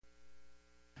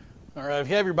All right, if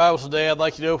you have your Bibles today, I'd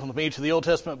like you to open with me to the Old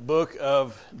Testament book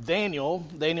of Daniel.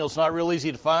 Daniel's not real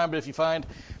easy to find, but if you find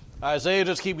Isaiah,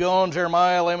 just keep going,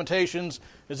 Jeremiah, Lamentations,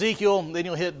 Ezekiel, then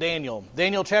you'll hit Daniel.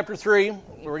 Daniel chapter 3,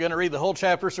 we're going to read the whole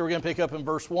chapter, so we're going to pick up in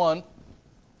verse 1.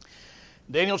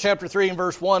 Daniel chapter 3 and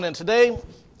verse 1, and today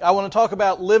I want to talk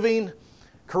about living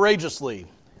courageously.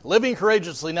 Living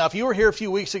courageously. Now, if you were here a few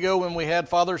weeks ago when we had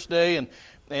Father's Day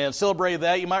and celebrated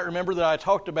that, you might remember that I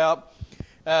talked about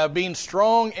being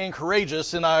strong and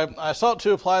courageous, and I sought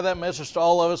to apply that message to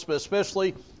all of us, but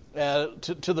especially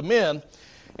to the men.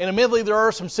 And admittedly, there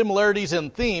are some similarities in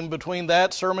theme between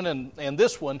that sermon and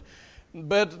this one,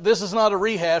 but this is not a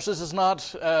rehash. This is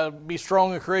not Be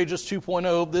Strong and Courageous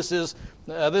 2.0.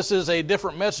 This is a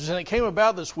different message, and it came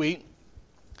about this week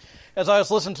as I was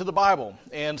listening to the Bible.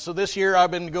 And so this year I've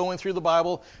been going through the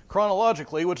Bible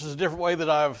chronologically, which is a different way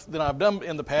that I've done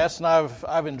in the past, and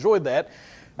I've enjoyed that.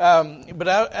 But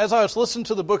as I was listening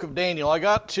to the book of Daniel, I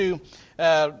got to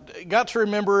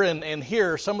remember and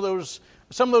hear some of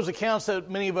those accounts that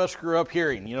many of us grew up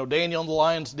hearing. You know, Daniel in the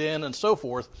lion's den and so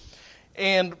forth.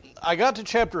 And I got to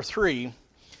chapter 3,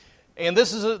 and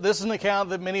this is an account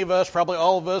that many of us, probably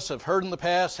all of us, have heard in the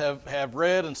past, have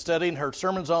read and studied and heard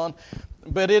sermons on.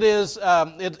 But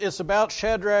it's about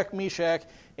Shadrach, Meshach,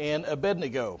 and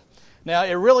Abednego. Now,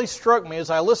 it really struck me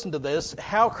as I listened to this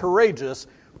how courageous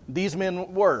these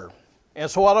men were. And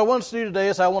so what I want us to do today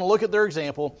is I want to look at their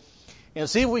example and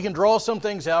see if we can draw some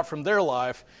things out from their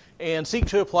life and seek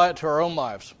to apply it to our own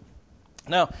lives.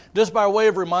 Now, just by way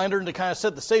of reminder and to kind of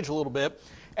set the stage a little bit,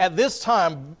 at this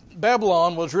time,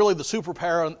 Babylon was really the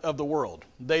superpower of the world.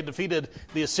 They defeated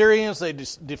the Assyrians, they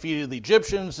defeated the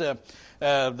Egyptians,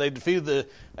 they defeated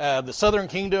the southern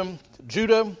kingdom,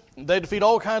 Judah. They defeated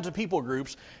all kinds of people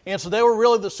groups, and so they were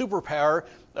really the superpower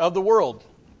of the world.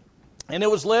 And it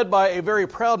was led by a very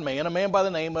proud man, a man by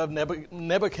the name of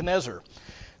Nebuchadnezzar.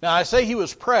 Now, I say he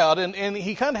was proud, and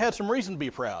he kind of had some reason to be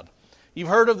proud. You've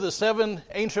heard of the seven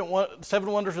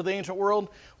wonders of the ancient world?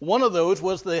 One of those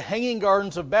was the Hanging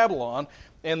Gardens of Babylon,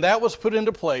 and that was put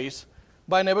into place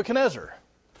by Nebuchadnezzar.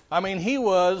 I mean, he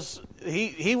was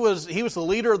the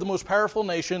leader of the most powerful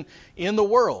nation in the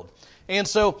world. And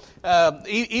so,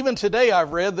 even today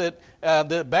I've read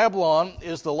that Babylon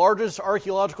is the largest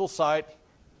archaeological site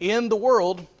in the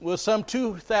world with some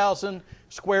 2,000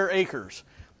 square acres.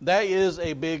 That is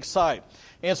a big site.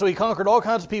 And so he conquered all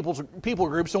kinds of people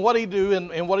groups. And what he do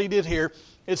and what he did here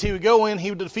is he would go in,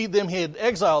 he would defeat them, he'd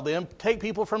exile them, take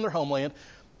people from their homeland,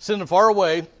 send them far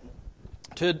away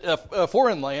to a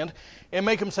foreign land, and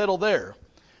make them settle there.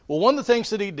 Well, one of the things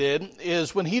that he did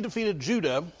is when he defeated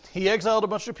Judah, he exiled a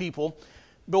bunch of people.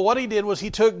 But what he did was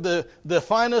he took the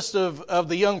finest of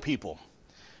the young people,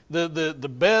 the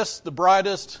best, the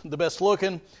brightest, the best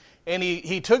looking, and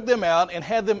he took them out and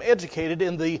had them educated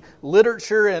in the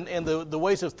literature and the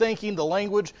ways of thinking, the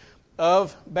language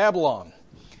of Babylon.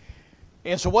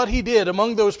 And so what he did,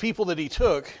 among those people that he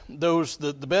took,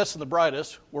 the best and the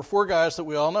brightest, were four guys that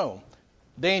we all know.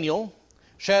 Daniel,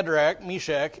 Shadrach,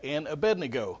 Meshach, and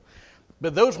Abednego.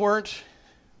 But those weren't,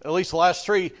 at least the last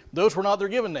three, those were not their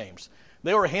given names.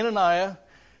 They were Hananiah,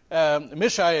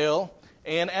 Mishael,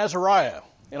 and Azariah.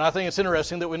 And I think it's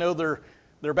interesting that we know their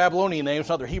Babylonian names,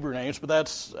 not their Hebrew names, but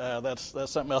that's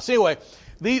something else. Anyway,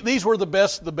 these were the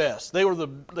best of the best. They were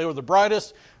the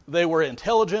brightest. They were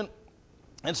intelligent,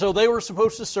 and so they were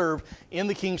supposed to serve in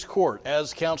the king's court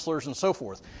as counselors and so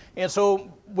forth. And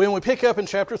so when we pick up in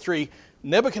chapter 3,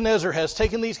 Nebuchadnezzar has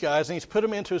taken these guys and he's put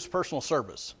them into his personal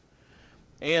service.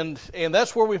 And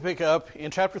that's where we pick up in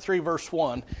chapter 3, verse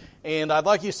 1. And I'd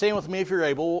like you to stand with me if you're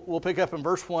able. We'll pick up in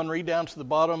verse 1, read down to the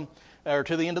bottom, or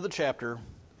to the end of the chapter.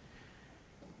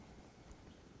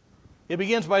 It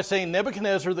begins by saying,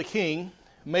 Nebuchadnezzar the king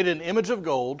made an image of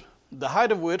gold, the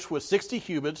height of which was 60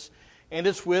 cubits, and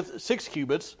its width 6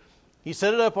 cubits. He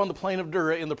set it up on the plain of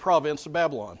Dura in the province of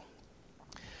Babylon.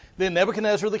 Then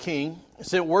Nebuchadnezzar the king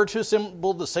sent word to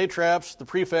assemble the satraps, the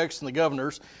prefects, and the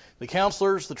governors, the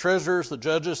counselors, the treasurers, the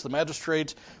judges, the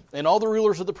magistrates, and all the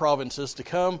rulers of the provinces to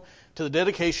come to the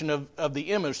dedication of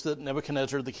the image that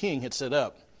Nebuchadnezzar the king had set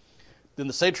up. Then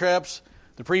the satraps,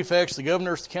 the prefects, the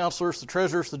governors, the counselors, the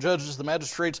treasurers, the judges, the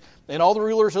magistrates, and all the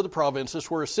rulers of the provinces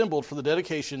were assembled for the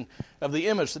dedication of the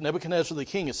image that Nebuchadnezzar the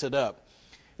king had set up.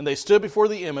 And they stood before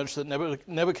the image that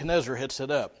Nebuchadnezzar had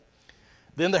set up.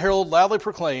 Then the herald loudly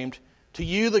proclaimed, To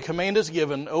you the command is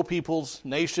given, O peoples,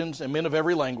 nations, and men of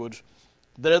every language,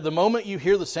 that at the moment you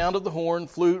hear the sound of the horn,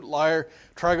 flute, lyre,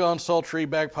 trigon, psaltery,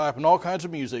 bagpipe, and all kinds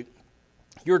of music,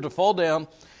 you are to fall down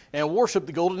and worship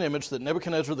the golden image that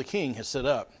Nebuchadnezzar the king has set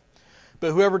up.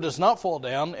 But whoever does not fall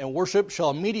down and worship shall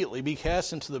immediately be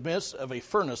cast into the midst of a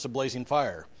furnace of blazing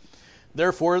fire.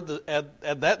 Therefore,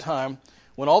 at that time,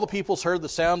 when all the peoples heard the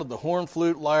sound of the horn,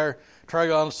 flute, lyre,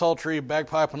 trigon, psaltery,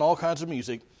 bagpipe, and all kinds of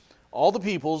music, all the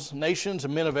peoples, nations,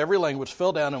 and men of every language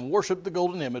fell down and worshipped the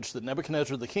golden image that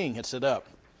Nebuchadnezzar the king had set up.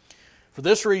 For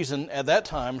this reason, at that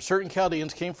time, certain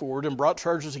Chaldeans came forward and brought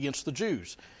charges against the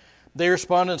Jews. They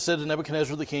responded and said to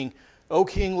Nebuchadnezzar the king, O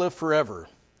king, live forever.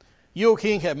 You, O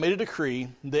king, have made a decree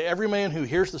that every man who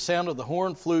hears the sound of the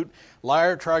horn, flute,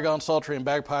 lyre, trigon, psaltery, and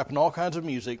bagpipe, and all kinds of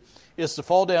music is to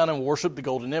fall down and worship the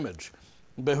golden image.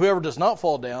 But whoever does not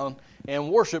fall down and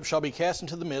worship shall be cast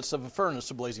into the midst of a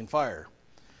furnace of blazing fire.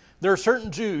 There are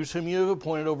certain Jews whom you have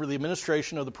appointed over the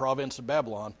administration of the province of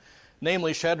Babylon,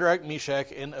 namely Shadrach,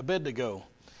 Meshach, and Abednego.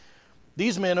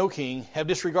 These men, O king, have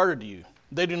disregarded you.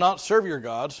 They do not serve your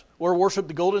gods or worship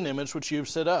the golden image which you have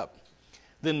set up.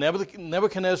 Then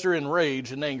Nebuchadnezzar, in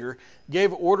rage and anger,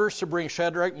 gave orders to bring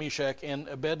Shadrach, Meshach, and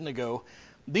Abednego.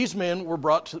 These men were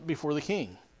brought before the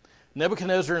king.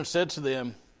 Nebuchadnezzar said to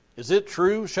them, Is it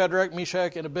true, Shadrach,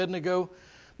 Meshach, and Abednego,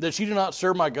 that you do not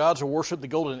serve my gods or worship the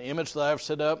golden image that I have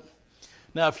set up?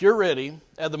 Now, if you're ready,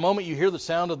 at the moment you hear the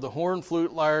sound of the horn,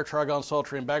 flute, lyre, trigon,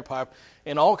 psaltery, and bagpipe,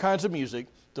 and all kinds of music,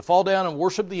 to fall down and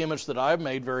worship the image that I have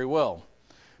made, very well.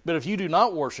 But if you do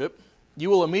not worship, you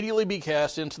will immediately be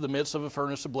cast into the midst of a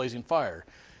furnace of blazing fire.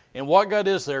 And what God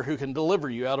is there who can deliver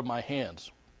you out of my hands?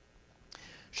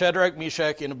 Shadrach,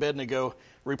 Meshach, and Abednego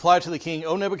replied to the king,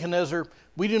 O Nebuchadnezzar,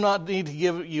 we do not need to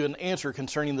give you an answer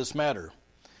concerning this matter.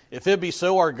 If it be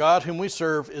so, our God whom we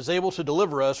serve is able to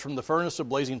deliver us from the furnace of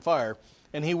blazing fire,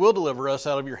 and he will deliver us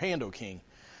out of your hand, O king.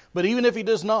 But even if he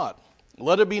does not,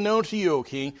 let it be known to you, O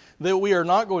king, that we are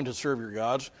not going to serve your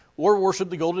gods or worship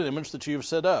the golden image that you have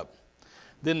set up.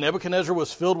 Then Nebuchadnezzar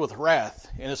was filled with wrath,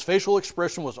 and his facial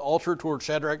expression was altered toward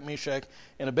Shadrach, Meshach,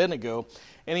 and Abednego,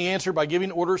 and he answered by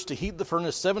giving orders to heat the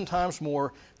furnace 7 times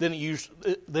more than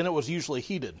it was usually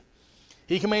heated.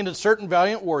 He commanded certain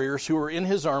valiant warriors who were in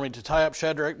his army to tie up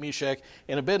Shadrach, Meshach,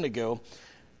 and Abednego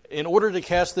in order to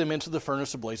cast them into the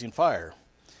furnace of blazing fire.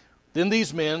 Then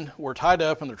these men were tied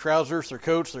up in their trousers, their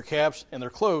coats, their caps, and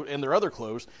their other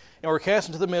clothes, and were cast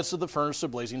into the midst of the furnace of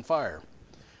blazing fire.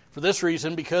 For this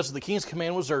reason, because the king's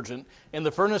command was urgent, and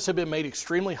the furnace had been made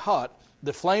extremely hot,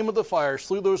 the flame of the fire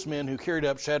slew those men who carried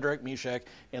up Shadrach, Meshach,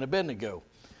 and Abednego.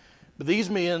 But these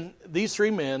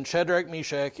 3 men, Shadrach,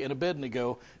 Meshach, and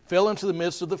Abednego, fell into the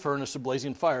midst of the furnace of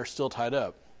blazing fire, still tied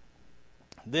up.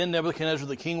 Then Nebuchadnezzar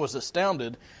the king was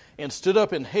astounded, and stood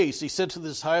up in haste. He said to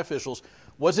his high officials,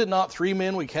 Was it not 3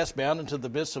 men we cast bound into the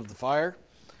midst of the fire?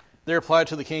 They replied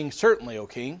to the king, Certainly, O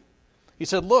king. He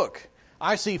said, Look,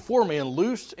 I see 4 men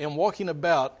loosed and walking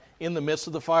about in the midst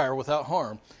of the fire without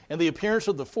harm, and the appearance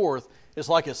of the 4th is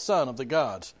like a son of the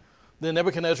gods. Then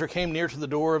Nebuchadnezzar came near to the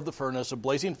door of the furnace of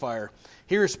blazing fire.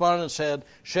 He responded and said,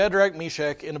 Shadrach,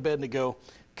 Meshach, and Abednego,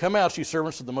 come out, you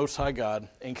servants of the Most High God,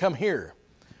 and come here.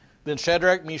 Then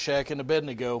Shadrach, Meshach, and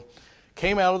Abednego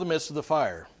came out of the midst of the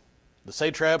fire. The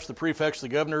satraps, the prefects, the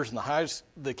governors, and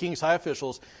the king's high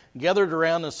officials gathered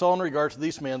around and saw in regard to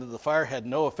these men that the fire had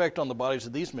no effect on the bodies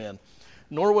of these men,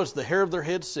 nor was the hair of their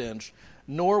heads singed,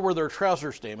 nor were their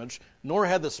trousers damaged, nor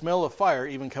had the smell of fire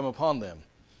even come upon them.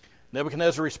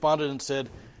 Nebuchadnezzar responded and said,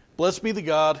 Blessed be the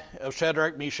God of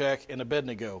Shadrach, Meshach, and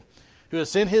Abednego, who has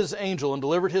sent his angel and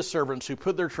delivered his servants who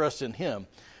put their trust in him,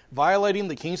 violating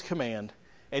the king's command,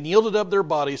 and yielded up their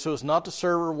bodies so as not to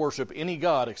serve or worship any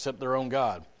god except their own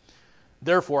God.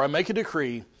 Therefore I make a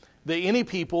decree that any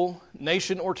people,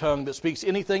 nation, or tongue that speaks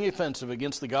anything offensive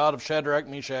against the God of Shadrach,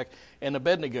 Meshach, and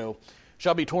Abednego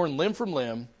shall be torn limb from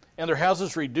limb, and their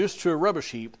houses reduced to a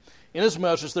rubbish heap,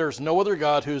 inasmuch as there is no other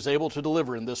God who is able to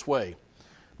deliver in this way.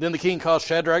 Then the king caused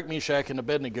Shadrach, Meshach, and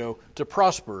Abednego to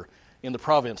prosper in the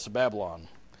province of Babylon.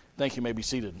 Thank you. You may be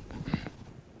seated.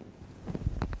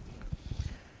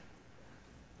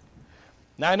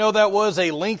 Now, I know that was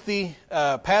a lengthy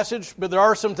passage, but there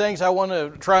are some things I want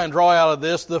to try and draw out of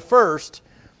this. The first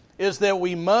is that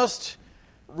we must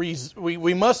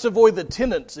avoid the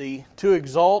tendency to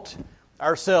exalt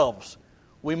ourselves.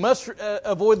 We must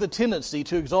avoid the tendency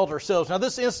to exalt ourselves. Now,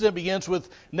 this incident begins with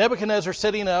Nebuchadnezzar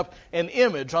setting up an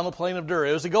image on the plain of Dura.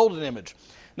 It was a golden image.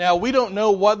 Now, we don't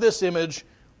know what this image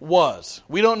was.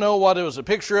 We don't know what it was a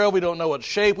picture of. We don't know its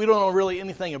shape. We don't know really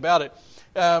anything about it.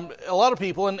 A lot of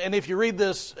people, and if you read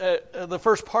this, the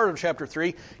first part of chapter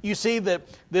 3, you see that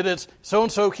it's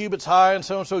so-and-so cubits high and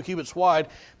so-and-so cubits wide,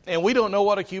 and we don't know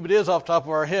what a cubit is off the top of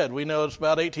our head. We know it's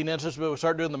about 18 inches, but we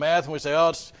start doing the math, and we say,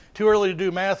 it's too early to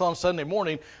do math on Sunday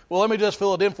morning. Well, let me just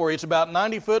fill it in for you. It's about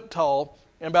 90 foot tall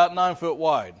and about 9 foot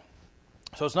wide.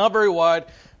 So it's not very wide,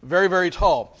 very, very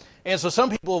tall. And so some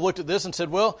people have looked at this and said,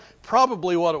 well,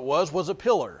 probably what it was a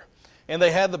pillar. And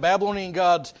they had the Babylonian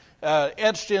gods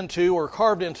etched into or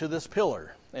carved into this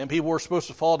pillar. And people were supposed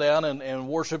to fall down and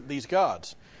worship these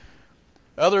gods.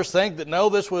 Others think that no,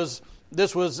 this was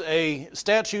a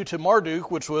statue to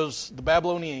Marduk, which was the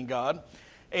Babylonian god.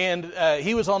 And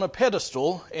he was on a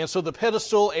pedestal. And so the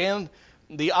pedestal and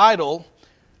the idol,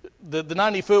 the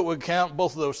 90 foot would count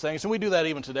both of those things. And we do that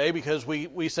even today because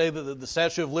we say that the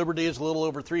Statue of Liberty is a little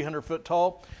over 300 foot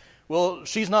tall. Well,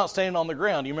 she's not standing on the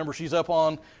ground. You remember she's up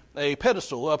on a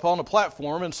pedestal, up on a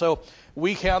platform. And so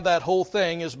we count that whole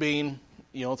thing as being,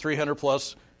 300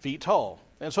 plus feet tall.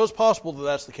 And so it's possible that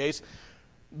that's the case.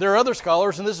 There are other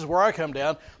scholars, and this is where I come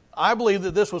down. I believe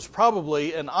that this was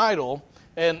probably an idol,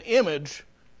 an image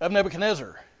of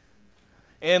Nebuchadnezzar.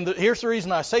 And here's the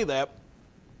reason I say that.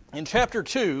 In chapter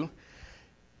 2,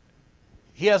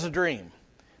 he has a dream.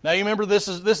 Now you remember this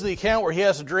is the account where he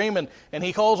has a dream and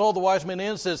he calls all the wise men in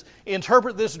and says,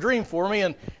 interpret this dream for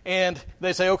me. And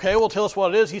they say, okay, well tell us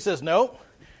what it is. He says, no,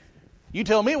 you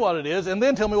tell me what it is and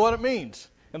then tell me what it means.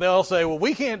 And they all say, well,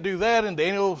 we can't do that. And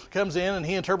Daniel comes in and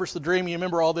he interprets the dream. You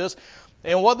remember all this.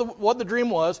 And what the dream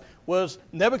was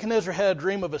Nebuchadnezzar had a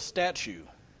dream of a statue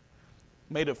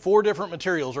made of 4 different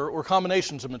materials or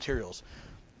combinations of materials.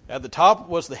 At the top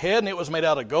was the head, and it was made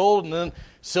out of gold, and then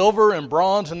silver and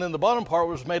bronze, and then the bottom part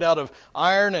was made out of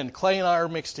iron and clay and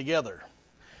iron mixed together.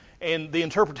 And the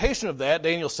interpretation of that,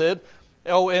 Daniel said,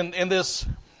 and this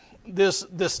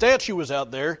statue was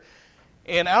out there,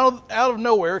 and out of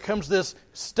nowhere comes this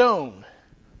stone,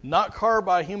 not carved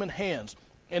by human hands,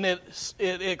 and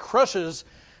it crushes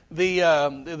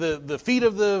the feet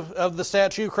of the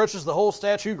statue, crushes the whole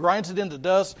statue, grinds it into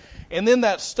dust, and then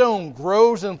that stone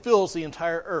grows and fills the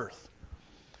entire earth.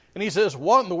 And he says,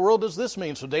 what in the world does this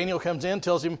mean? So Daniel comes in,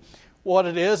 tells him what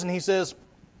it is, and he says,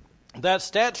 that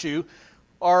statue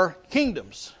are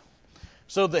kingdoms.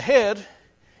 So the head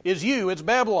is it's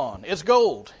Babylon, it's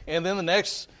gold. And then the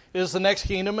next is the next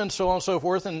kingdom, and so on and so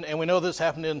forth. And we know this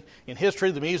happened in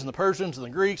history, the Medes and the Persians and the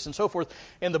Greeks and so forth.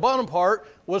 And the bottom part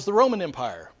was the Roman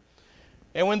Empire.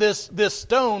 And when this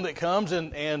stone that comes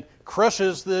and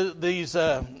crushes this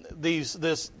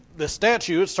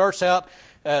statue, it starts out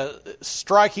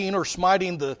striking or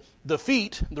smiting the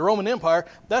feet, the Roman Empire.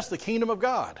 That's the kingdom of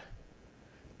God.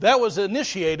 That was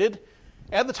initiated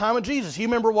at the time of Jesus. You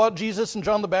remember what Jesus and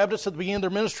John the Baptist at the beginning of their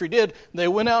ministry did? They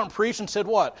went out and preached and said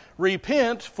what?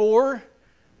 Repent, for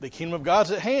the kingdom of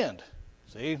God's at hand.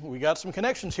 See, we got some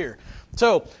connections here.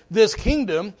 So, this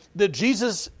kingdom that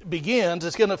Jesus begins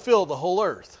is going to fill the whole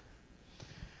earth.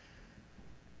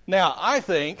 Now, I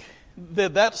think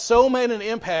that so made an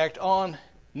impact on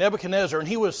Nebuchadnezzar, and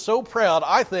he was so proud,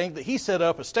 I think, that he set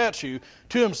up a statue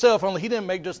to himself, only he didn't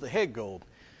make just the head gold.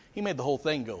 He made the whole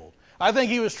thing gold. I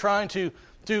think he was trying to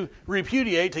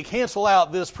repudiate, to cancel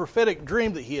out this prophetic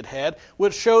dream that he had,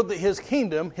 which showed that his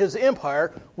kingdom, his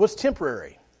empire, was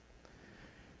temporary.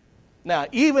 Now,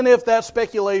 even if that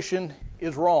speculation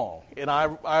is wrong, and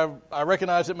I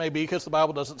recognize it may be because the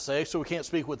Bible doesn't say, so we can't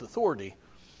speak with authority.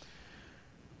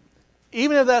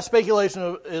 Even if that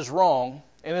speculation is wrong,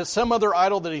 and it's some other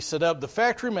idol that he set up, the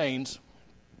fact remains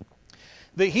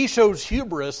that he shows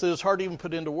hubris that is hard to even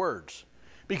put into words.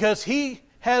 Because he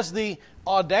has the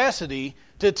audacity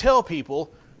to tell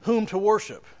people whom to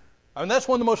worship. I mean, that's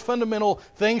one of the most fundamental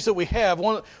things that we have.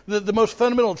 One of the most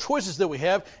fundamental choices that we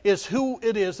have is who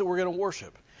it is that we're going to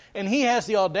worship. And he has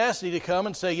the audacity to come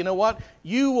and say, you know what?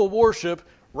 You will worship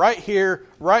right here,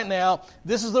 right now.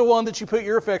 This is the one that you put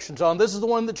your affections on. This is the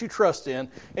one that you trust in.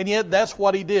 And yet, that's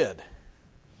what he did.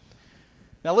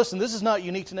 Now listen, this is not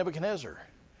unique to Nebuchadnezzar.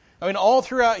 I mean, all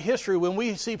throughout history, when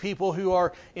we see people who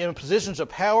are in positions of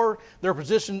power, they're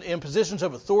in positions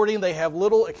of authority, and they have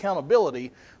little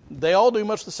accountability, they all do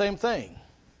much the same thing.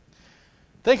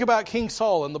 Think about King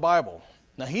Saul in the Bible.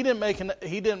 Now, he didn't make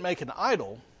an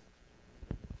idol,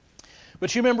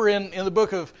 but you remember in the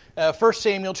book of 1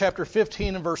 Samuel chapter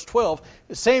 15 and verse 12,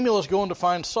 Samuel is going to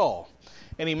find Saul,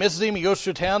 and he misses him. He goes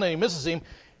to a town and he misses him,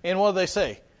 and what do they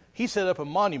say? He set up a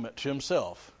monument to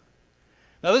himself.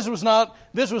 Now, this was not,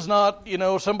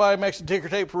 somebody makes a ticker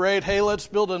tape parade. Hey, let's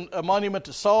build a monument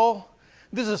to Saul.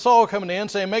 This is Saul coming in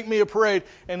saying, make me a parade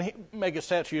and make a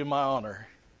statue in my honor.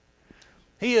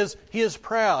 He is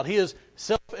proud. He is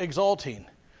self-exalting.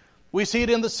 We see it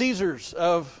in the Caesars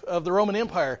of the Roman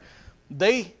Empire.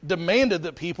 They demanded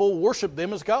that people worship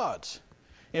them as gods.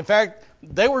 In fact,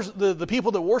 they were the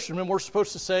people that worshiped him were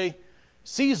supposed to say,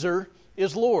 Caesar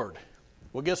is Lord.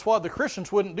 Well, guess what? The Christians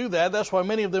wouldn't do that. That's why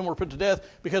many of them were put to death,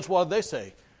 because what did they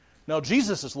say? No,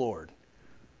 Jesus is Lord.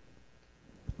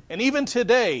 And even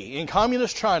today, in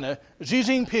communist China, Xi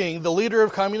Jinping, the leader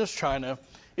of communist China,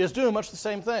 is doing much the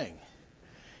same thing.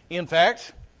 In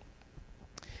fact,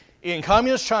 In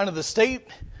communist China, the state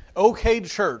okayed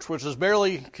church, which is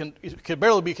could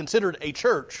barely be considered a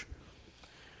church,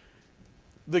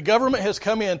 the government has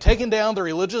come in, taken down the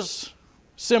religious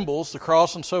symbols, the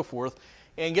cross and so forth,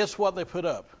 and guess what they put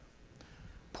up?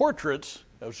 Portraits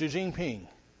of Xi Jinping.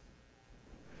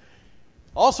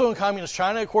 Also in communist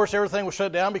China, of course, everything was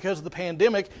shut down because of the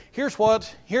pandemic. Here's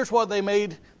what they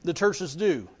made the churches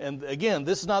do. And again,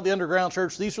 this is not the underground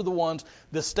church. These are the ones,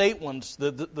 the state ones,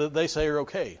 that they say are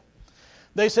okay.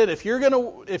 They said if you're going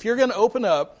to open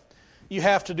up, you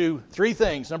have to do three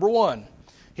things. Number one,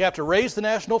 you have to raise the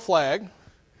national flag.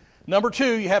 Number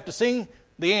two, you have to sing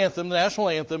the anthem, the national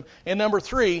anthem. And number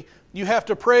three, you have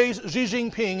to praise Xi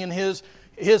Jinping and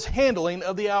his handling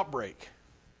of the outbreak.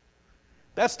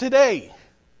 That's today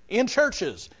in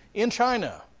churches in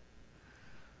China.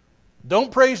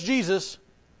 Don't praise Jesus,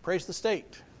 praise the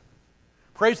state.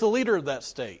 Praise the leader of that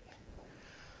state.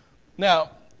 Now,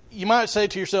 you might say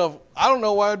to yourself, I don't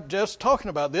know why Jeff's talking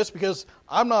about this because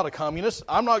I'm not a communist.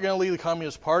 I'm not going to lead the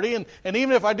Communist Party. And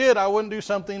even if I did, I wouldn't do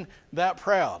something that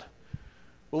proud.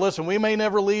 Well, listen, we may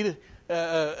never lead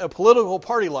a political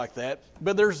party like that,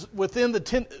 but there's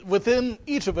within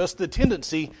each of us the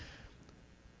tendency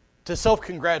to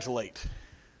self-congratulate,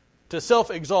 to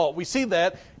self-exalt. We see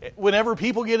that whenever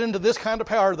people get into this kind of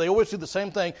power, they always do the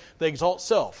same thing. They exalt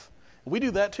self. We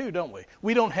do that too, don't we?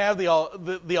 We don't have the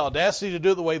audacity to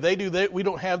do it the way they do. We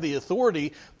don't have the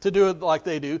authority to do it like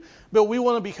they do. But we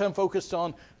want to become focused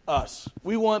on us.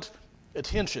 We want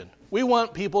attention. We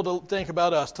want people to think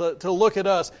about us, to look at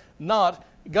us, not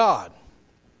God.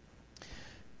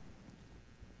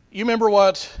 You remember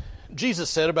what Jesus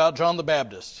said about John the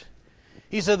Baptist.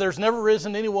 He said, there's never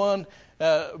risen anyone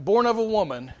born of a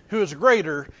woman who is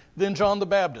greater than John the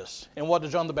Baptist. And what did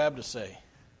John the Baptist say?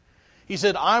 He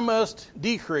said, I must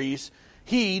decrease,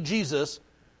 he, Jesus,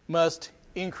 must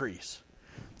increase.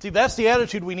 See, that's the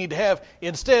attitude we need to have.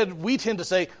 Instead, we tend to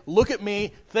say, look at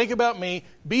me, think about me,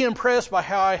 be impressed by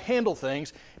how I handle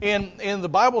things. And the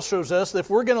Bible shows us that if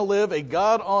we're going to live a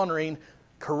God-honoring,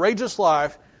 courageous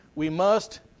life, we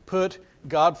must put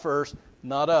God first,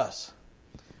 not us.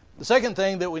 The second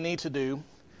thing that we need to do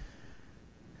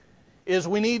is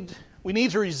we need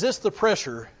to resist the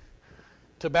pressure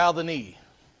to bow the knee.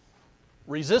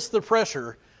 Resist the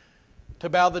pressure to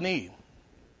bow the knee.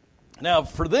 Now,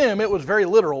 for them, it was very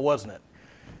literal, wasn't it?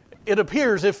 It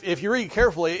appears, if you read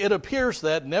carefully, it appears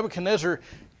that Nebuchadnezzar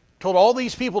told all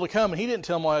these people to come, and he didn't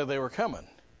tell them why they were coming.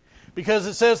 Because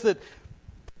it says that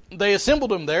they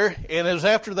assembled them there, and it was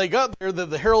after they got there that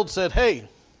the herald said, hey,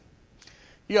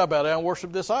 you got to bow down and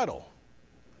worship this idol.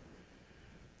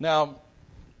 Now,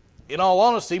 in all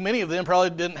honesty, many of them probably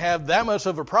didn't have that much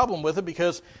of a problem with it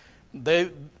because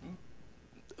the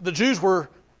Jews were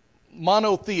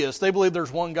monotheists. They believed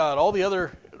there's one God. All the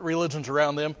other religions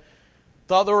around them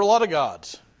thought there were a lot of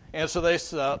gods. And so they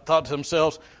thought to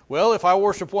themselves, well, if I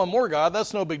worship one more God,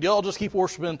 that's no big deal. I'll just keep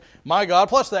worshiping my God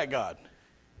plus that God.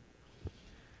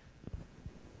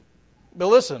 But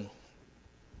listen,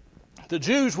 the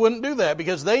Jews wouldn't do that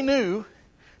because they knew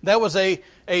that was a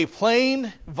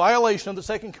plain violation of the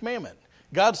second commandment.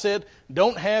 God said,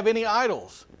 don't have any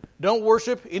idols. Don't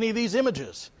worship any of these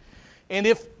images. And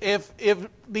if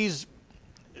these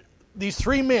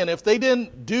three men, if they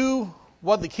didn't do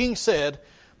what the king said,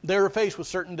 they were faced with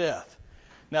certain death.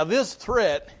 Now this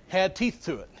threat had teeth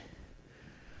to it.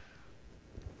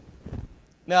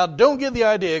 Now don't get the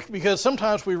idea, because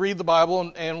sometimes we read the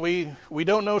Bible and we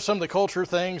don't know some of the culture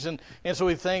things, and so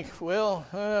we think, well,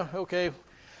 okay.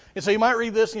 And so you might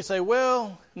read this and you say,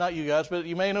 well, not you guys, but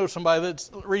you may know somebody that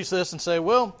reads this and say,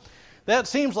 well, that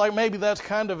seems like maybe that's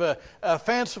kind of a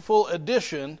fanciful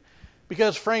addition,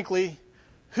 because frankly,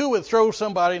 who would throw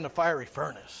somebody in a fiery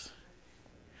furnace?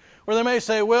 Or they may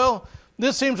say, well,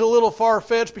 this seems a little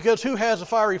far-fetched, because who has a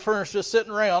fiery furnace just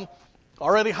sitting around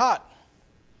already hot?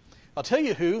 I'll tell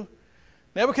you who.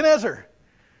 Nebuchadnezzar.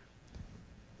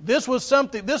 This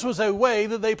was a way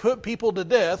that they put people to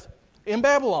death in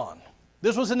Babylon.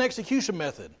 This was an execution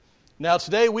method. Now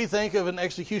today we think of an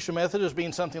execution method as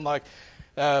being something like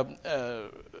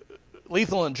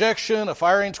lethal injection, a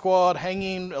firing squad,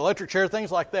 hanging, electric chair,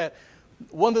 things like that.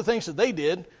 One of the things that they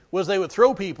did was they would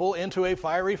throw people into a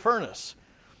fiery furnace,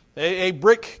 a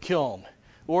brick kiln,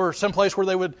 or someplace where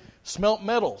they would smelt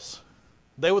metals.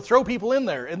 They would throw people in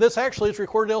there. And this actually is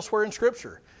recorded elsewhere in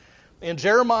Scripture. In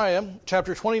Jeremiah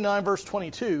chapter 29, verse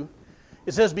 22,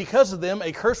 it says, because of them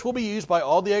a curse will be used by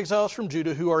all the exiles from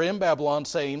Judah who are in Babylon,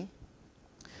 saying,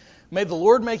 may the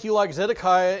Lord make you like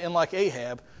Zedekiah and like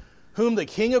Ahab, whom the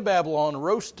king of Babylon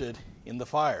roasted in the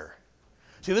fire.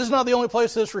 See, this is not the only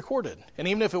place that's recorded. And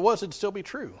even if it was, it'd still be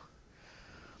true.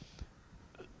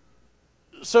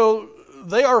 So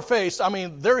they are faced,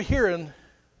 they're hearing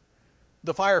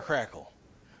the fire crackle.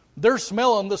 They're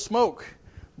smelling the smoke.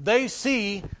 They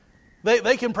see,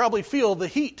 they can probably feel the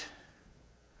heat.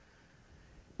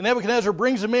 And Nebuchadnezzar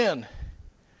brings them in.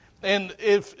 And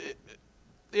if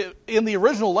in the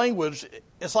original language,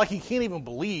 it's like he can't even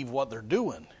believe what they're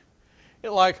doing.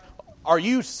 Are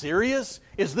you serious?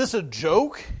 Is this a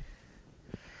joke?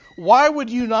 Why would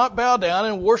you not bow down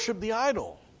and worship the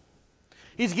idol?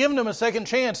 He's given them a second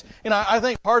chance. And I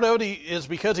think part of it is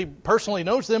because he personally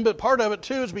knows them, but part of it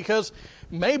too is because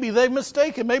maybe they've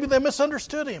mistaken. Maybe they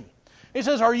misunderstood him. He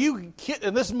says, are you kidding?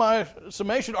 And this is my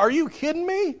summation. Are you kidding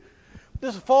me?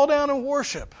 Just fall down and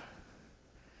worship.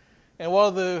 And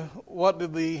what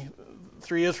did the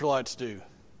three Israelites do?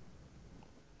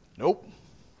 Nope.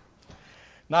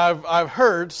 Now, I've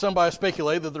heard somebody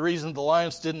speculate that the reason the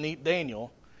lions didn't eat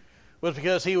Daniel was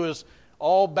because he was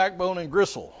all backbone and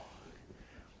gristle.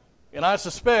 And I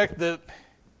suspect that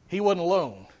he wasn't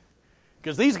alone.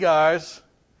 Because these guys,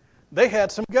 they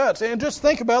had some guts. And just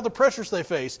think about the pressures they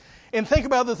faced. And think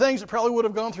about the things that probably would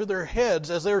have gone through their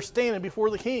heads as they were standing before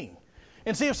the king.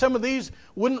 And see if some of these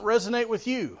wouldn't resonate with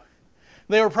you.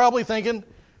 They were probably thinking,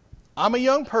 I'm a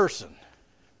young person.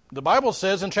 The Bible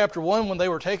says in chapter 1 when they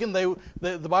were taken, the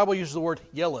Bible uses the word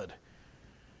yeled.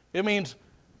 It means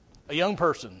a young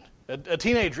person, a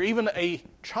teenager, even a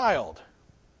child.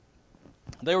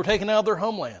 They were taken out of their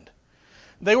homeland.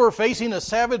 They were facing a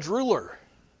savage ruler.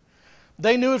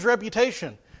 They knew his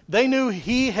reputation. They knew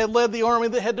he had led the army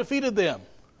that had defeated them.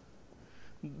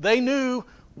 They knew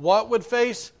what would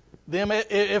face them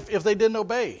if they didn't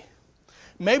obey.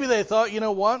 Maybe they thought, you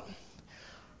know what?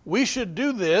 We should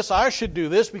do this. I should do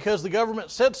this because the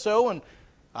government said so, and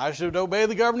I should obey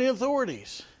the governing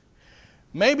authorities.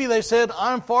 Maybe they said,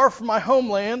 I'm far from my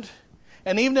homeland,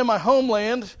 and even in my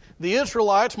homeland, the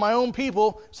Israelites, my own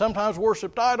people, sometimes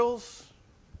worshipped idols.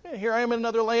 Here I am in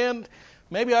another land.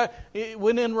 Maybe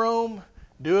when in Rome,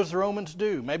 do as the Romans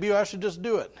do. Maybe I should just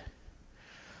do it.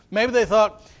 Maybe they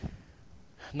thought,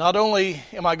 not only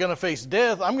am I going to face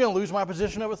death, I'm going to lose my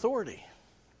position of authority.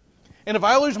 And if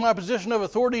I lose my position of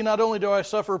authority, not only do I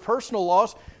suffer personal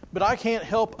loss, but I can't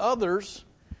help others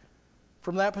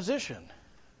from that position.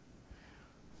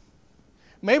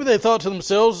 Maybe they thought to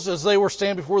themselves as they were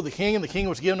standing before the king and the king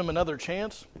was giving them another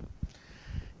chance,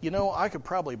 I could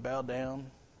probably bow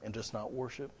down and just not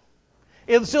worship.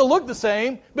 It would still look the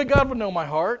same, but God would know my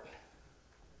heart.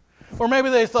 Or maybe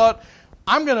they thought,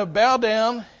 I'm going to bow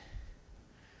down.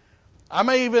 I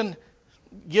may even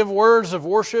give words of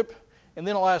worship, and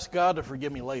then I'll ask God to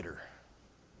forgive me later.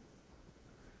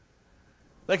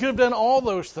 They could have done all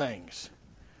those things.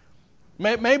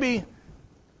 Maybe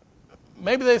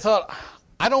they thought,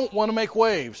 I don't want to make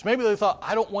waves. Maybe they thought,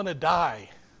 I don't want to die.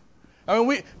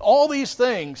 All these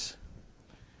things,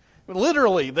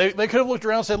 literally, they could have looked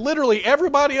around and said, literally,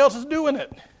 everybody else is doing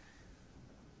it.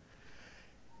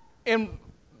 And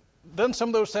doesn't some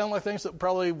of those sound like things that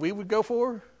probably we would go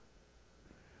for?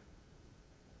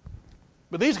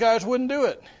 But these guys wouldn't do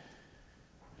it.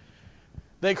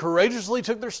 They courageously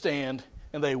took their stand,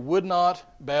 and they would not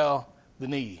bow the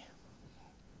knee.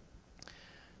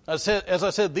 As I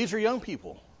said, these are young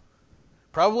people,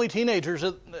 probably teenagers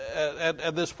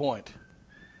at this point.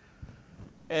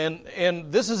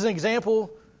 And this is an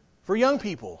example for young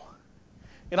people.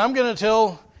 And I'm going to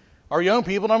tell our young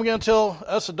people, and I'm going to tell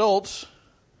us adults,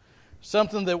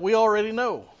 something that we already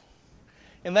know.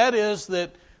 And that is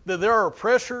that there are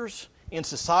pressures in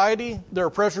society, there are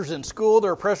pressures in school,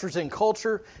 there are pressures in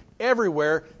culture,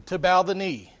 everywhere to bow the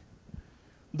knee.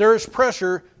 There is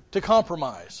pressure to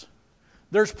compromise.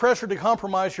 There's pressure to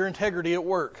compromise your integrity at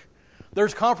work.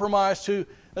 There's pressure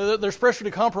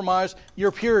to compromise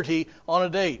your purity on a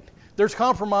date. There's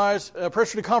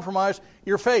pressure to compromise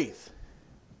your faith.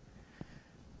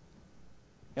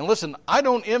 And listen, I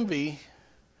don't envy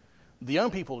the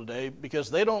young people today because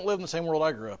they don't live in the same world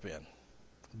I grew up in.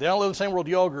 They don't live in the same world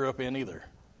you all grew up in either.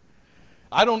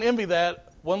 I don't envy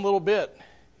that one little bit.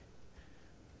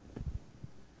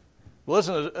 Well,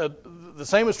 listen, the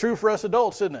same is true for us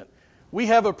adults, isn't it? We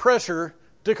have a pressure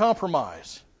to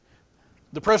compromise.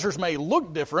 The pressures may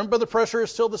look different, but the pressure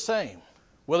is still the same,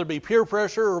 whether it be peer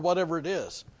pressure or whatever it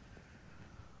is.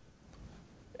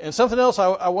 And something else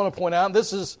I want to point out, and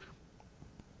this is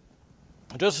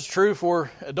just as true for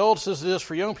adults as it is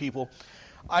for young people.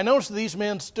 I noticed that these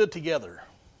men stood together.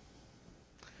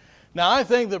 Now, I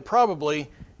think that probably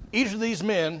each of these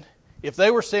men, if they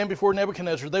were standing before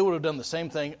Nebuchadnezzar, they would have done the same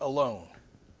thing alone.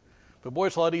 But boy,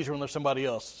 it's a lot easier when there's somebody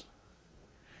else.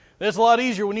 It's a lot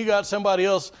easier when you got somebody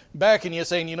else backing you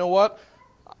saying, you know what,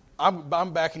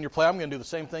 I'm backing your play. I'm going to do the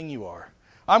same thing you are.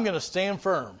 I'm going to stand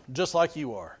firm, just like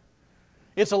you are.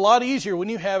 It's a lot easier when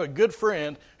you have a good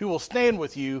friend who will stand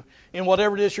with you in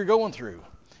whatever it is you're going through.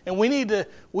 And we need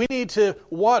to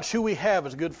watch who we have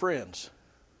as good friends.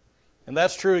 And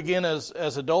that's true again as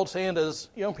adults and as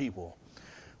young people.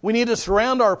 We need to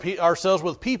surround ourselves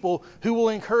with people who will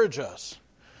encourage us,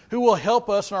 who will help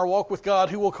us in our walk with God,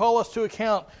 who will call us to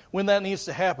account when that needs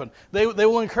to happen. They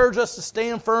will encourage us to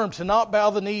stand firm, to not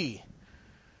bow the knee,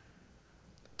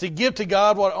 to give to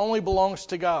God what only belongs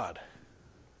to God.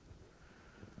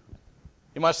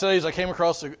 In my studies, I came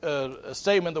across a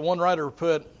statement that one writer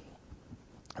put.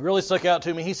 It really stuck out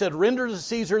to me. He said, "Render to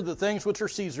Caesar the things which are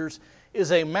Caesar's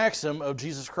is a maxim of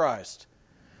Jesus Christ.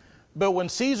 But when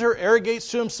Caesar arrogates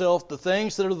to himself the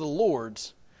things that are the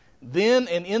Lord's, then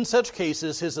and in such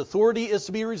cases his authority is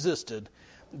to be resisted.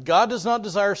 God does not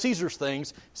desire Caesar's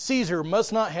things. Caesar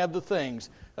must not have the things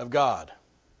of God."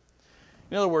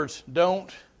 In other words,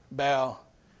 don't bow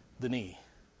the knee.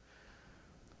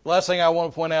 The last thing I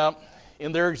want to point out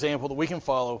in their example that we can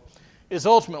follow is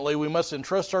ultimately we must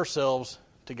entrust ourselves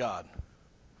to God.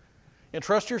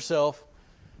 Entrust yourself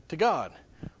to God.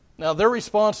 Now their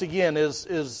response again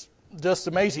is just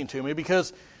amazing to me,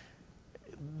 because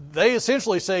they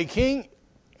essentially say, "King,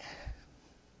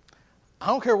 I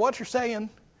don't care what you're saying.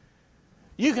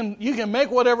 You can make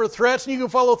whatever threats and you can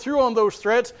follow through on those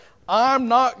threats. I'm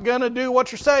not going to do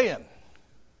what you're saying.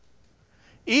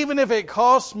 Even if it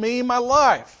costs me my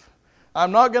life,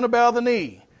 I'm not going to bow the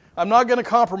knee. I'm not going to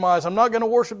compromise. I'm not going to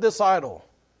worship this idol."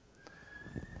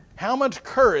 How much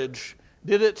courage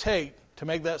did it take to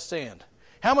make that stand?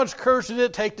 How much courage did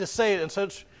it take to say it in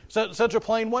such a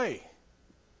plain way?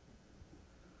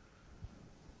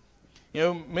 You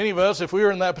know, many of us, if we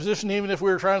were in that position, even if we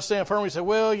were trying to stand firm, we say,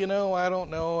 "Well, I don't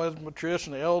know, as my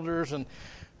tradition, the elders, and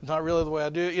it's not really the way I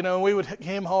do it." We would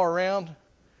hem haw around.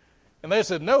 And they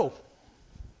said, "No,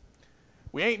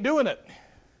 we ain't doing it."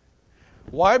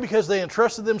 Why? Because they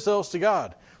entrusted themselves to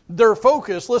God. Their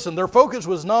focus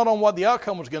was not on what the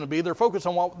outcome was going to be. Their focus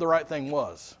on what the right thing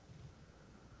was.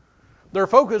 Their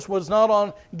focus was not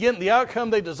on getting the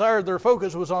outcome they desired. Their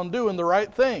focus was on doing the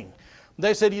right thing.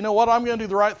 They said, "You know what? I'm going to do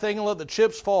the right thing and let the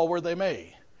chips fall where they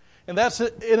may." And that's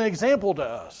an example to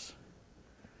us.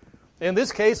 In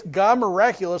this case, God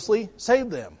miraculously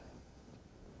saved them.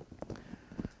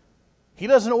 He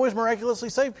doesn't always miraculously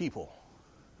save people.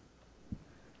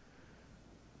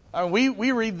 I mean,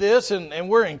 we read this and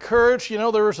we're encouraged.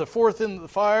 There was a fourth in the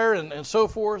fire and so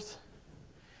forth.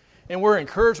 And we're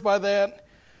encouraged by that.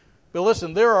 But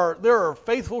listen, there are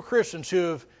faithful Christians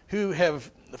who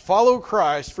have followed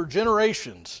Christ for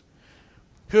generations,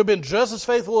 who have been just as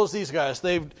faithful as these guys.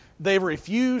 They've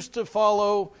refused to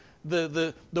follow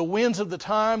the winds of the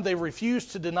time. They've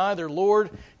refused to deny their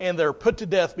Lord, and they're put to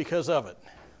death because of it.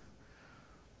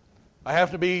 I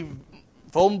happen to be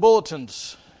folding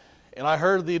bulletins, and I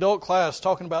heard the adult class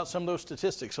talking about some of those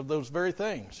statistics of those very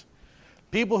things.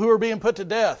 People who are being put to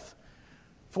death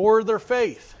for their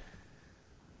faith.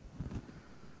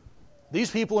 These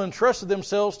people entrusted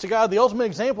themselves to God. The ultimate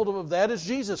example of that is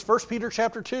Jesus. 1 Peter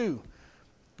chapter 2,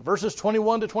 verses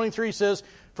 21 to 23 says,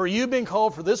 "For you've been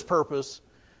called for this purpose,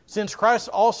 since Christ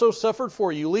also suffered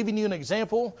for you, leaving you an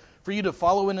example for you to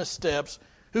follow in his steps,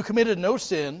 who committed no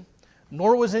sin,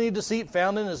 nor was any deceit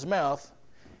found in his mouth.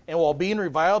 And while being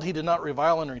reviled, he did not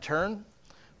revile in return.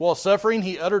 While suffering,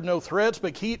 he uttered no threats,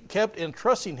 but kept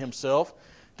entrusting himself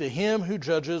to him who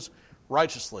judges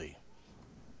righteously."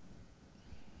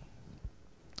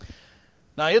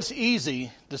 Now, it's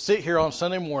easy to sit here on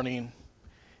Sunday morning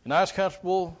in a nice,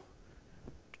 comfortable,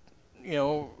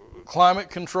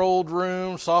 climate-controlled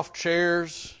room, soft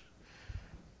chairs,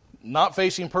 not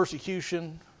facing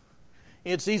persecution.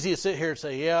 It's easy to sit here and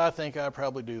say, "Yeah, I think I'd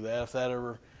probably do that if that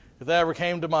ever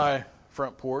came to my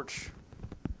front porch."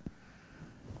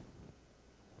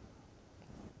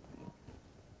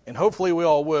 And hopefully we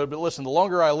all would, but listen, the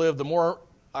longer I live, the more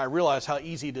I realize how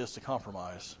easy it is to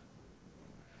compromise.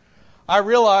 I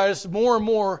realize more and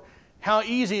more how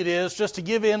easy it is just to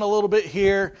give in a little bit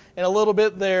here and a little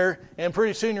bit there, and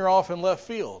pretty soon you're off in left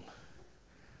field.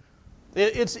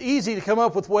 It's easy to come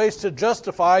up with ways to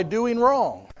justify doing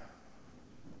wrong.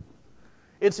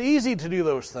 It's easy to do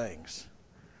those things.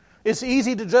 It's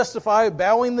easy to justify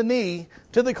bowing the knee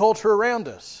to the culture around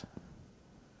us.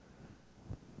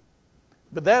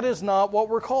 But that is not what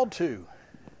we're called to.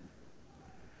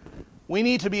 We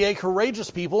need to be a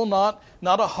courageous people, not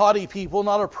a haughty people,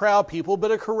 not a proud people, but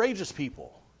a courageous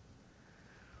people.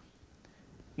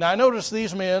 Now, I noticed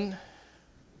these men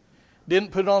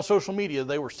didn't put it on social media.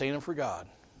 They were standing for God.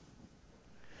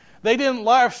 They didn't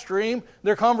live stream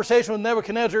their conversation with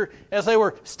Nebuchadnezzar as they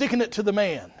were sticking it to the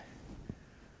man.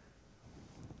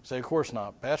 say, of course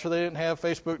not. Pastor, they didn't have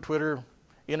Facebook, Twitter,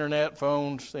 internet,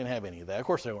 phones. They didn't have any of that. Of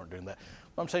course they weren't doing that.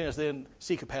 What I'm saying is they didn't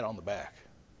seek a pat on the back.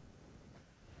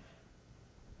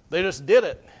 They just did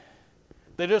it.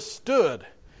 They just stood.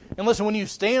 And listen, when you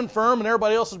stand firm and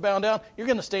everybody else is bound down, you're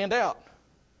going to stand out.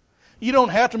 You don't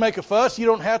have to make a fuss. You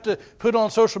don't have to put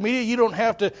on social media. You don't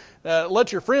have to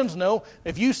let your friends know.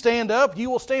 If you stand up, you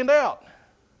will stand out.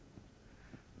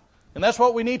 And that's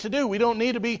what we need to do. We don't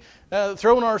need to be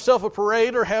throwing ourselves a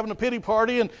parade or having a pity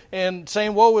party and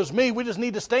saying, woe is me. We just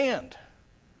need to stand.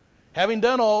 Having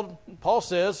done all, Paul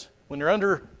says, when you're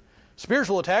under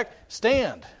spiritual attack,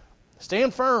 stand.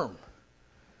 Stand firm.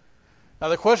 Now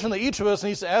the question that each of us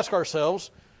needs to ask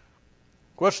ourselves,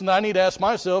 the question that I need to ask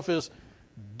myself is,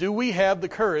 do we have the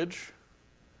courage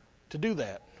to do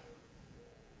that?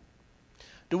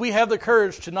 Do we have the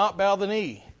courage to not bow the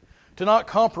knee? To not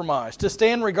compromise, to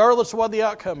stand regardless of what the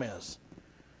outcome is.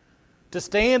 To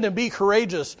stand and be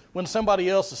courageous when somebody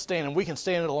else is standing. We can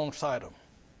stand alongside them.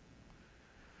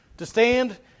 To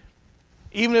stand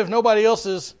even if nobody else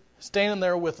is standing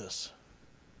there with us.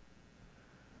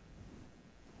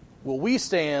 Will we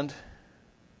stand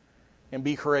and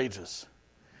be courageous?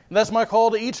 And that's my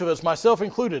call to each of us, myself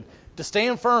included, to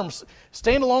stand firm,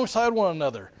 stand alongside one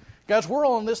another. Guys, we're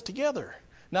all in this together.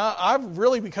 Now, I've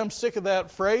really become sick of that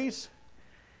phrase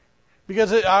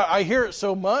because I hear it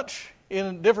so much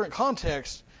in different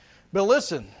contexts. But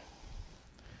listen,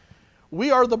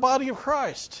 we are the body of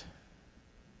Christ.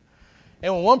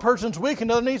 And when one person's weak,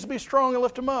 another needs to be strong and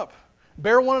lift them up.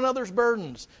 Bear one another's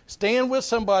burdens. Stand with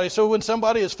somebody so when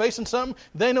somebody is facing something,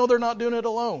 they know they're not doing it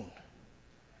alone.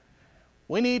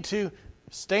 We need to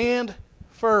stand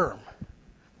firm.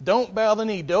 Don't bow the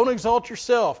knee. Don't exalt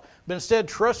yourself. But instead,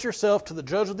 trust yourself to the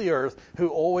judge of the earth who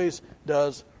always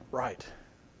does right.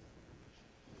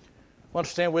 Why don't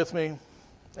you stand with me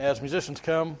as musicians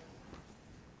come.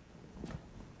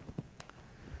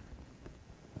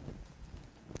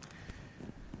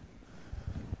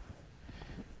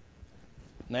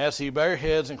 And as you bow your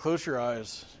heads and close your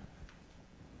eyes.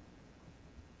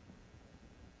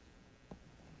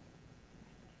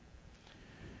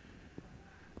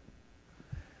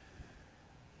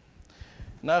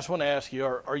 And I just want to ask you,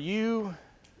 are you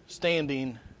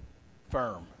standing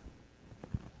firm?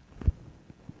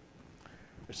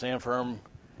 You're standing firm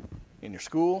in your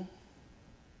school?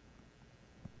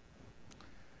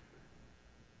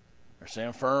 You're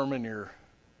standing firm in your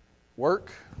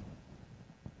work?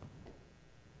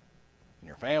 In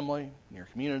your family? In your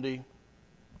community?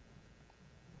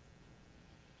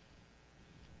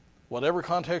 Whatever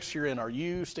context you're in, are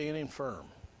you standing firm?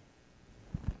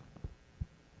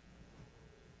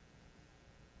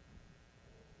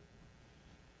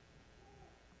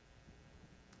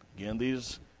 Again,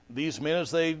 these men,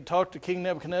 as they talked to King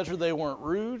Nebuchadnezzar, they weren't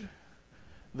rude.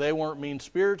 They weren't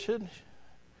mean-spirited.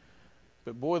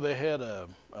 But boy, they had a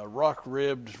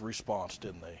rock-ribbed response,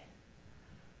 didn't they?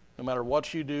 No matter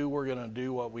what you do, we're going to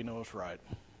do what we know is right.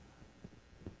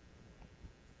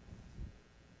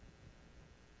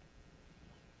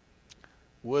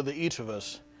 Would that each of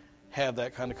us have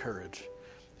that kind of courage? You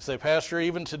say, Pastor,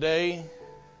 even today,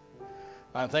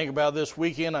 I think about this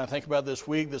weekend, I think about this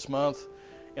week, this month,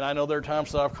 and I know there are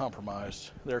times that I've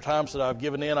compromised. There are times that I've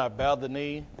given in, I've bowed the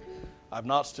knee, I've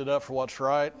not stood up for what's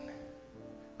right.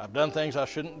 I've done things I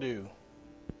shouldn't do.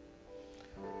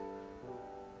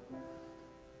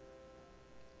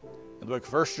 In the book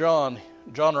of 1 John,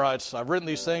 John writes, I've written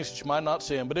these things that you might not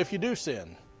sin, but if you do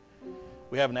sin,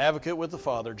 we have an advocate with the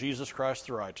Father, Jesus Christ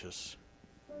the righteous.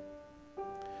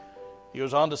 He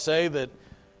goes on to say that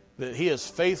He is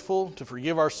faithful to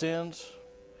forgive our sins.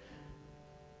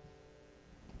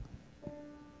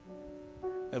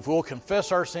 If we'll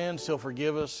confess our sins, He'll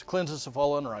forgive us, cleanse us of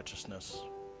all unrighteousness.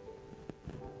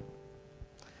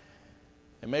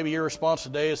 And maybe your response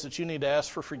today is that you need to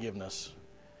ask for forgiveness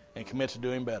and commit to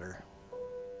doing better.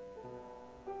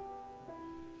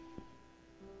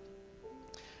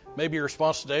 Maybe your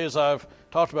response today, as I've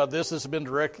talked about this has been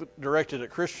directed at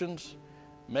Christians.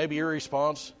 Maybe your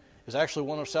response is actually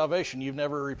one of salvation. You've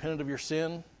never repented of your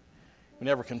sin. You've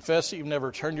never confessed it. You've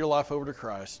never turned your life over to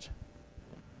Christ.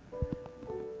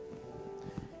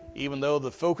 Even though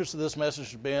the focus of this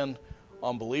message has been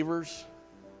on believers,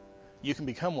 you can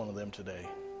become one of them today.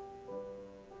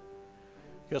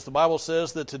 Because the Bible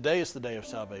says that today is the day of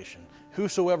salvation.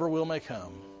 Whosoever will may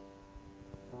come.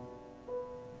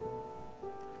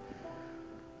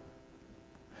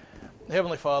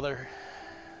 Heavenly Father,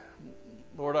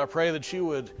 Lord, I pray that you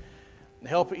would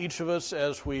help each of us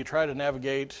as we try to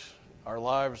navigate our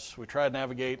lives, we try to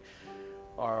navigate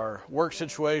our work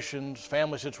situations,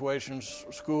 family situations,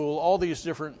 school, all these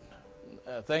different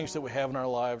things that we have in our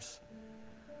lives,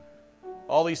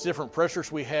 all these different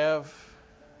pressures we have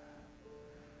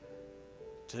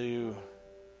to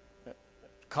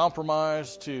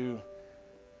compromise, to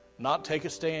not take a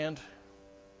stand.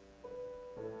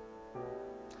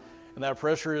 And that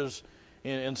pressure is,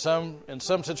 in some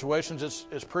situations,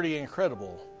 it's pretty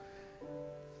incredible.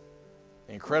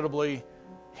 Incredibly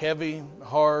heavy,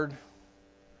 hard.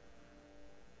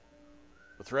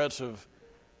 The threats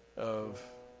of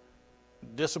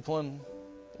discipline,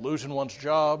 losing one's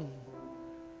job,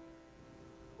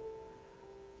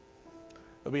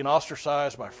 of being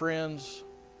ostracized by friends.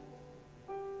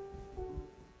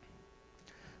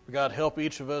 God, help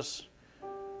each of us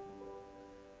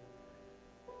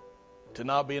to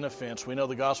not be an offense. We know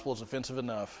the gospel is offensive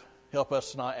enough. Help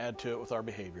us to not add to it with our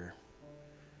behavior.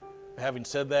 Having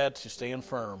said that, to stand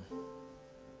firm.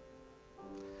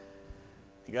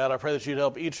 God, I pray that you'd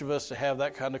help each of us to have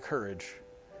that kind of courage.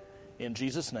 In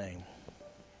Jesus' name,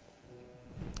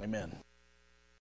 amen.